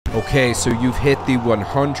Okay, so you've hit the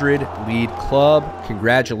 100 lead club.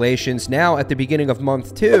 Congratulations. Now at the beginning of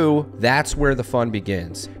month 2, that's where the fun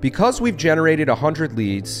begins. Because we've generated 100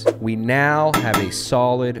 leads, we now have a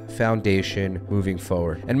solid foundation moving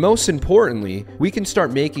forward. And most importantly, we can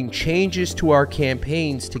start making changes to our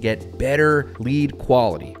campaigns to get better lead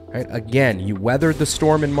quality. Right? Again, you weathered the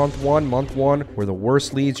storm in month 1. Month 1 were the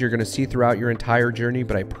worst leads you're going to see throughout your entire journey,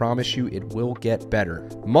 but I promise you it will get better.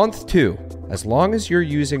 Month 2, as long as you're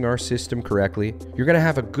using our system correctly, you're going to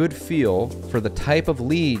have a good feel for the type of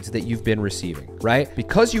leads that you've been receiving, right?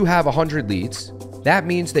 Because you have 100 leads, that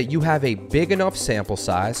means that you have a big enough sample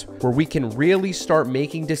size where we can really start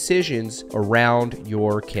making decisions around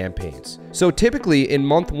your campaigns. So typically in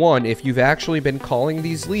month 1, if you've actually been calling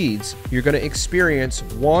these leads, you're going to experience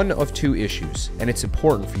one of 2 issues, and it's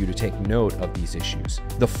important for you to take note of these issues.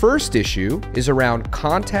 The first issue is around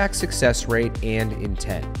contact success rate and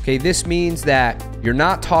intent. Okay, this means that you're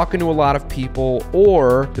not talking to a lot of people,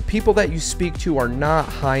 or the people that you speak to are not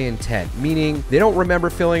high intent, meaning they don't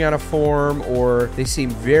remember filling out a form, or they seem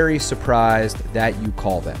very surprised that you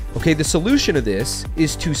call them. Okay, the solution to this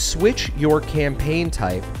is to switch your campaign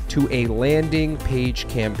type to a landing page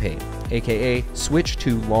campaign, aka switch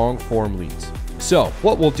to long form leads. So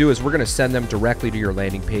what we'll do is we're going to send them directly to your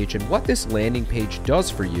landing page. And what this landing page does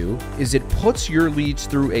for you is it puts your leads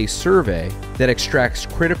through a survey that extracts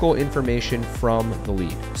critical information from the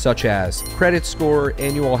lead, such as credit score,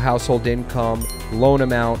 annual household income, loan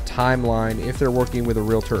amount, timeline, if they're working with a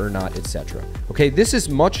realtor or not, etc. Okay, this is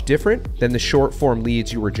much different than the short form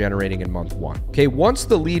leads you were generating in month 1. Okay, once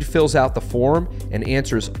the lead fills out the form and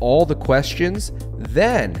answers all the questions,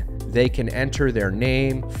 then they can enter their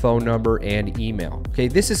name, phone number, and email. Okay,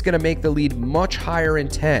 this is going to make the lead much higher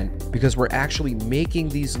intent because we're actually making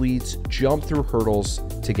these leads jump through hurdles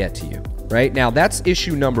to get to you. Right now, that's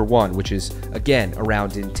issue number 1, which is again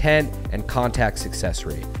around intent and contact success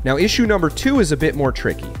rate. Now, issue number 2 is a bit more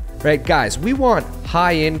tricky. Right, guys, we want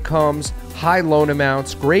high incomes, high loan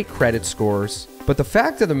amounts, great credit scores. But the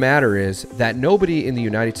fact of the matter is that nobody in the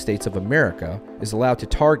United States of America is allowed to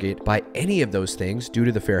target by any of those things due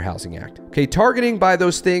to the Fair Housing Act. Okay, targeting by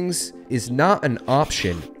those things is not an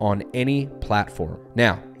option on any platform.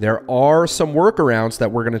 Now, there are some workarounds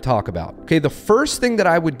that we're going to talk about. Okay, the first thing that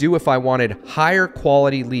I would do if I wanted higher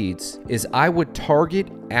quality leads is I would target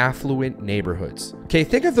affluent neighborhoods. Okay,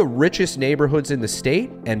 think of the richest neighborhoods in the state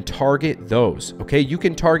and target those. Okay, you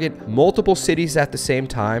can target multiple cities at the same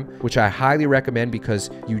time, which I highly recommend because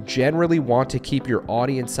you generally want to keep your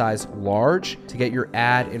audience size large to get your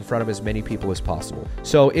ad in front of as many people as possible.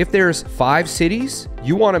 So if there's 5 cities,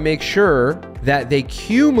 you want to make sure that they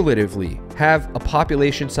cumulatively have a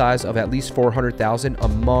population size of at least 400,000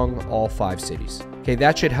 among all 5 cities. Okay,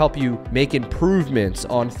 that should help you make improvements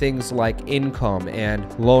on things like income and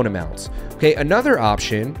loan amounts. Okay, another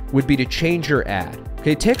option would be to change your ad.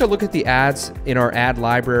 Okay, take a look at the ads in our ad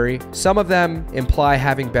library. Some of them imply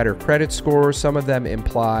having better credit scores. Some of them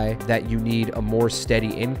imply that you need a more steady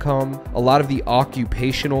income. A lot of the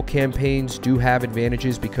occupational campaigns do have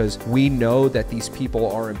advantages because we know that these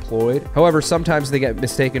people are employed. However, sometimes they get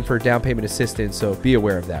mistaken for down payment assistance, so be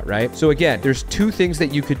aware of that, right? So again, there's 2 things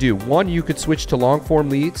that you could do. 1, you could switch to long form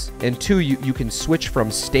leads, and 2, you can switch from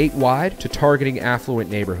statewide to targeting affluent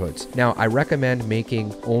neighborhoods. Now, I recommend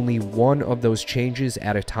making only one of those changes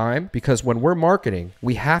at a time, because when we're marketing,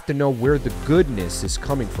 we have to know where the goodness is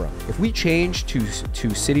coming from. If we change to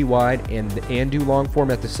citywide and do long form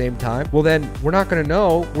at the same time, well then we're not going to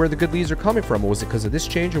know where the good leads are coming from. Was it because of this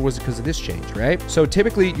change or was it because of this change, right? So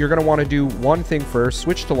typically you're going to want to do one thing first,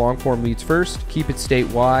 switch to long form leads first, keep it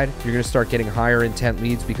statewide. You're going to start getting higher intent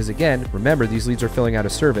leads because again, remember these leads are filling out a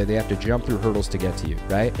survey. They have to jump through hurdles to get to you,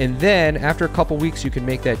 right? And then after a couple weeks, you can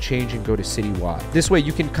make that change and go to citywide. This way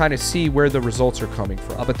you can kind of see where the results are coming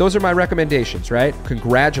from. But those are my recommendations, right?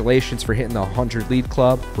 Congratulations for hitting the 100 lead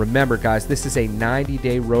club. Remember, guys, this is a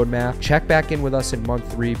 90-day roadmap. Check back in with us in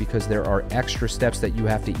month 3 because there are extra steps that you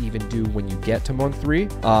have to even do when you get to month 3,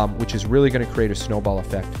 which is really going to create a snowball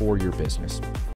effect for your business.